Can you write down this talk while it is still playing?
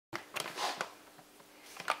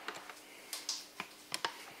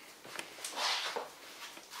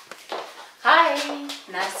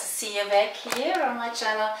see you back here on my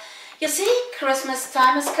channel. You see, Christmas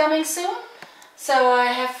time is coming soon, so I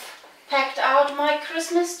have packed out my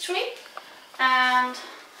Christmas tree and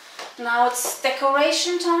now it's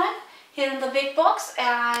decoration time here in the big box.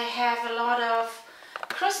 I have a lot of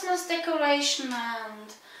Christmas decoration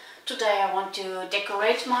and today I want to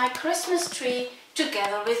decorate my Christmas tree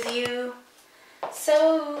together with you.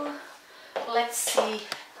 So let's see.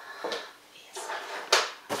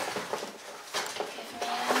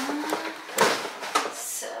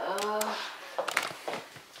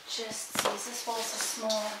 Just see, this was a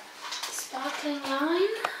small sparkling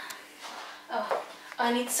line. Oh,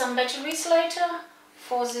 I need some batteries later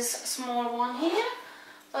for this small one here,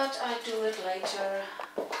 but I do it later.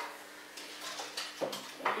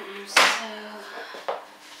 So,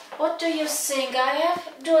 what do you think?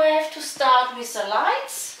 Do I have to start with the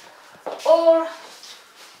lights or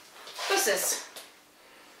with this?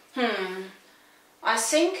 I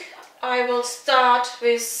think I will start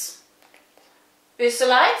with the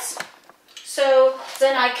lights, so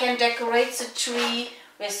then I can decorate the tree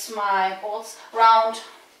with my balls round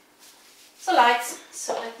the lights.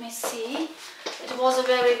 So let me see, it was a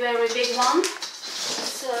very big one,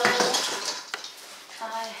 so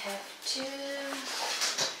I have to,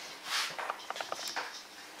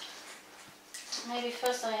 maybe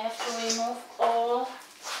first I have to remove all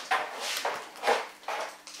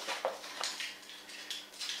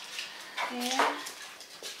here.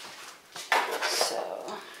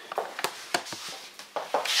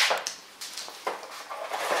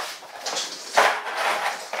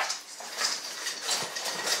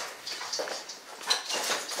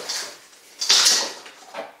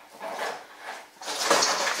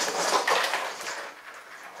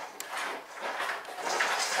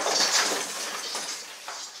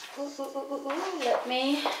 Let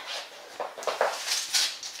me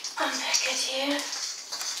unpack it here.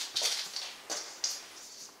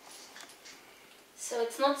 So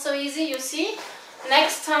it's not so easy, you see.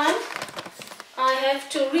 Next time I have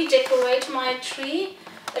to redecorate my tree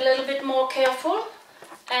a little bit more careful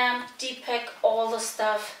and depack all the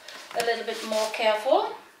stuff a little bit more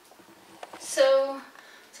careful. So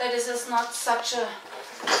this is not such a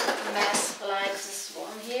mess like this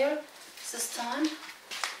one here this time.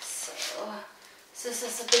 So this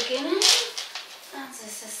is the beginning and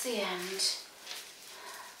this is the end.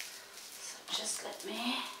 So just let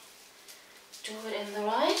me do it in the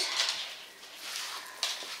right.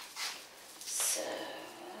 So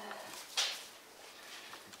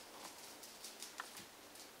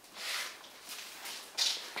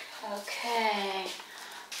okay,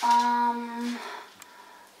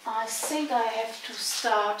 I think I have to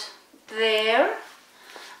start there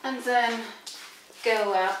and then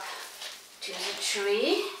go up to the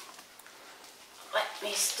tree. Let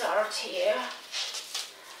me start here.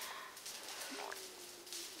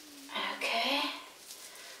 Okay.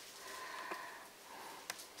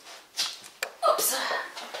 Oops.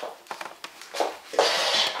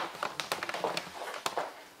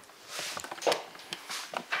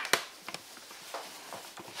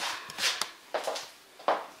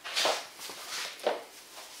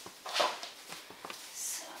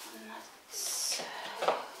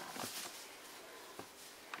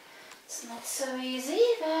 Not so easy,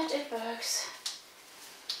 but it works.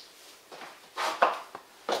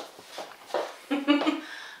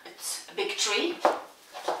 It's a big tree.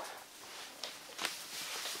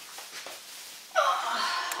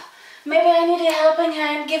 Oh, maybe I need a helping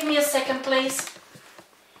hand. Give me a second, please.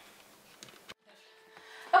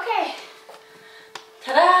 Okay.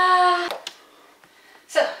 Ta-da!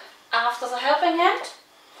 So, after the helping hand,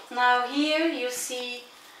 now here you see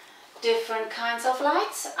different kinds of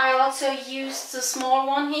lights. I also used the small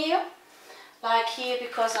one here, like here,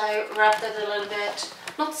 because I wrapped it a little bit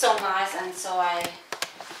not so nice, and so I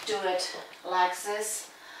do it like this.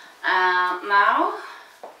 Now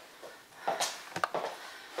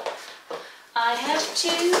I have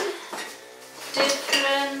two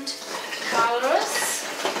different colors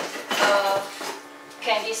of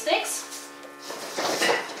candy sticks,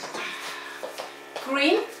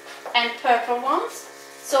 green and purple ones.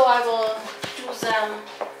 So I will do them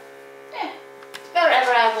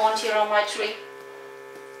wherever I want here on my tree.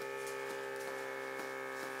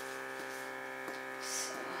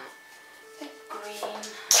 So a green,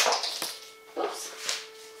 oops,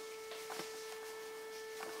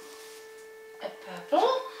 a purple,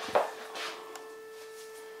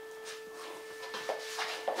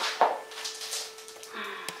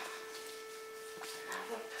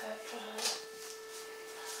 another purple,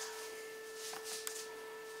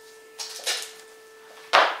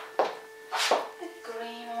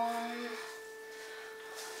 green one,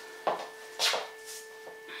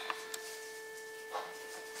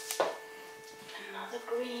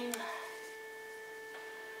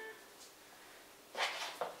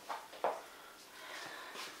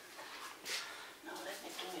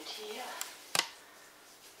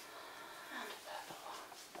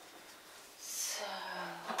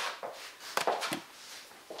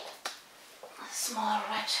 small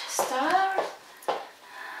red star.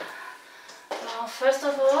 Now first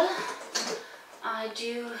of all I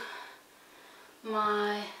do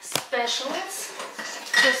my specials,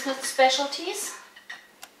 Christmas specialties.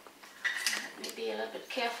 Let me be a little bit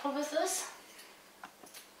careful with this.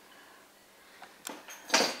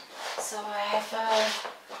 So I have a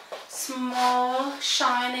small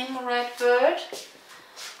shining red bird,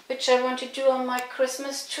 which I want to do on my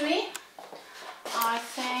Christmas tree. I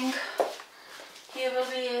think he will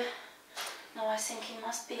be, no, I think he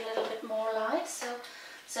must be a little bit more light so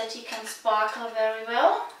that he can sparkle very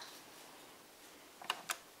well.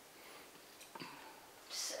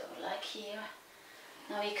 So like here.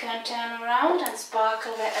 Now he can turn around and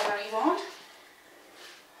sparkle wherever he wants.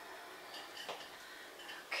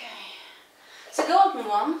 The golden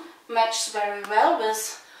one matches very well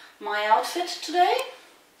with my outfit today.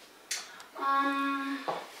 I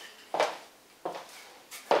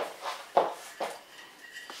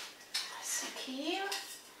think here,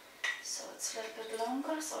 so it's a little bit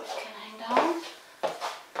longer so it can hang down.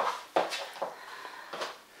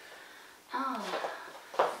 Oh,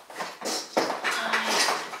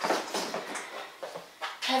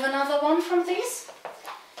 I have another one from these,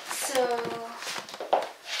 so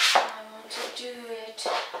do it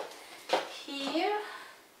here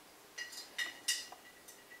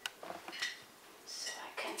so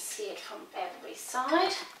I can see it from every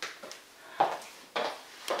side.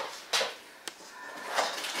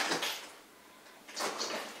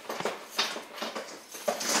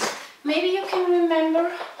 Maybe you can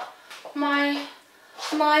remember my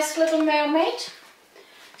nice little mermaid.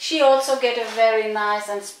 She also get a very nice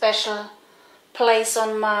and special place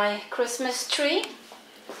on my Christmas tree.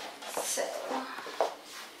 So,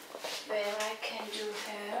 where I can do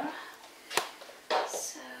her,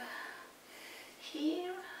 so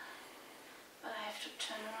here, but I have to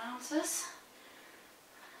turn around this,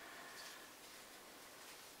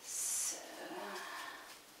 so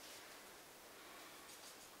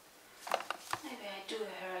maybe I do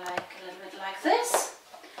her like a little bit like this,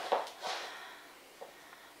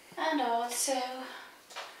 and also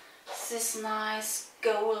this nice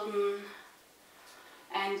golden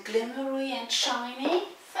and glimmery and shiny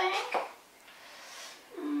thing.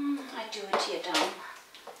 I do it here down.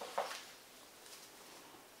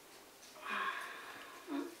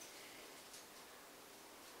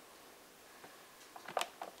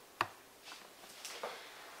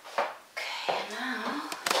 Okay, now,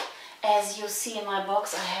 as you see in my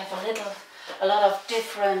box, I have a lot of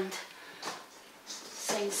different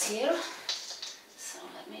things here. So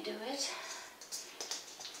let me do it.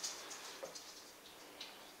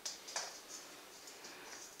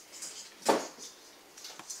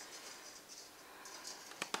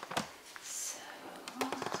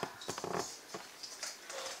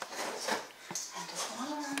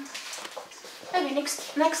 Maybe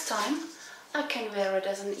next time I can wear it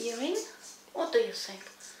as an earring. What do you think?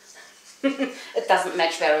 It doesn't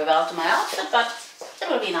match very well to my outfit, but it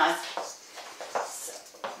will be nice.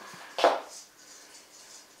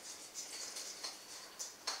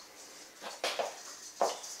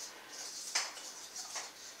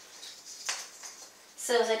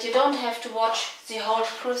 So that you don't have to watch the whole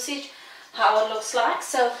procedure, how it looks like.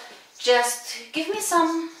 So just give me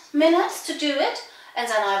some minutes to do it, and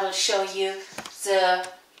then I will show you the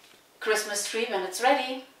Christmas tree when it's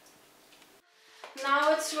ready.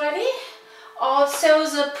 Now it's ready. Also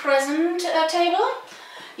the present table.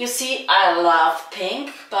 You see, I love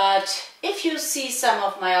pink, but if you see some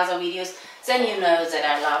of my other videos, then you know that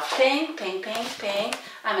I love pink, pink, pink, pink.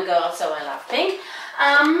 I'm a girl, so I love pink.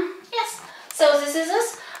 Yes, so this is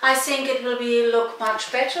it. I think it will look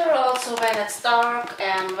much better also when it's dark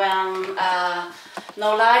and when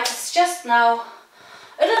no light. It's just now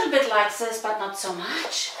a little bit like this, but not so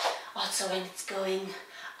much. Also when it's going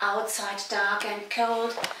outside dark and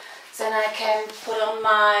cold, then I can put on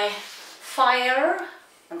my fire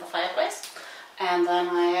in the fireplace, and then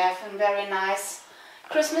I have a very nice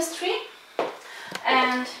Christmas tree.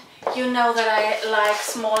 And you know that I like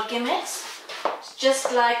small gimmicks,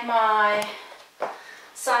 just like my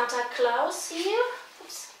Santa Claus here.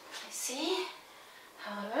 Oops, let's see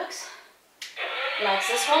how it works. Like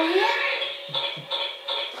this one here.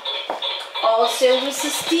 Also with the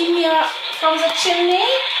steam here from the chimney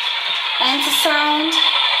and the sound.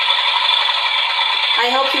 I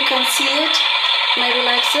hope you can see it, maybe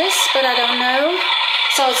like this, but I don't know.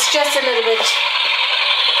 So it's just a little bit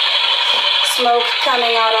smoke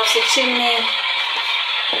coming out of the chimney.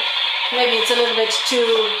 Maybe it's a little bit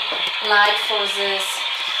too light for this.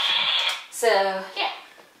 So yeah,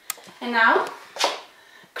 and now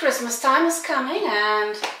Christmas time is coming,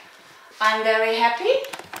 and I'm very happy.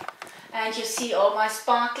 And you see all my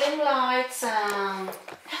sparkling lights.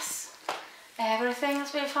 Yes, everything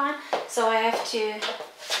is really fine. So I have to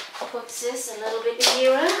put this a little bit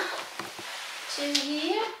nearer to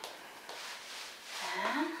here.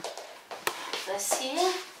 And this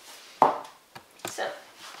here. So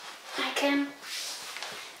I can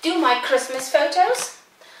do my Christmas photos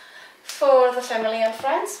for the family and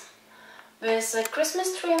friends with a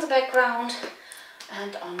Christmas tree in the background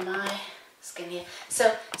and on my skin here.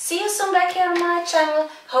 So see you soon back here on my channel.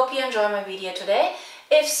 Hope you enjoy my video today.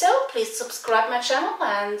 If so, please subscribe my channel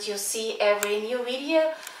and you'll see every new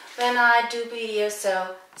video when I do videos.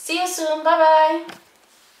 So see you soon. Bye bye.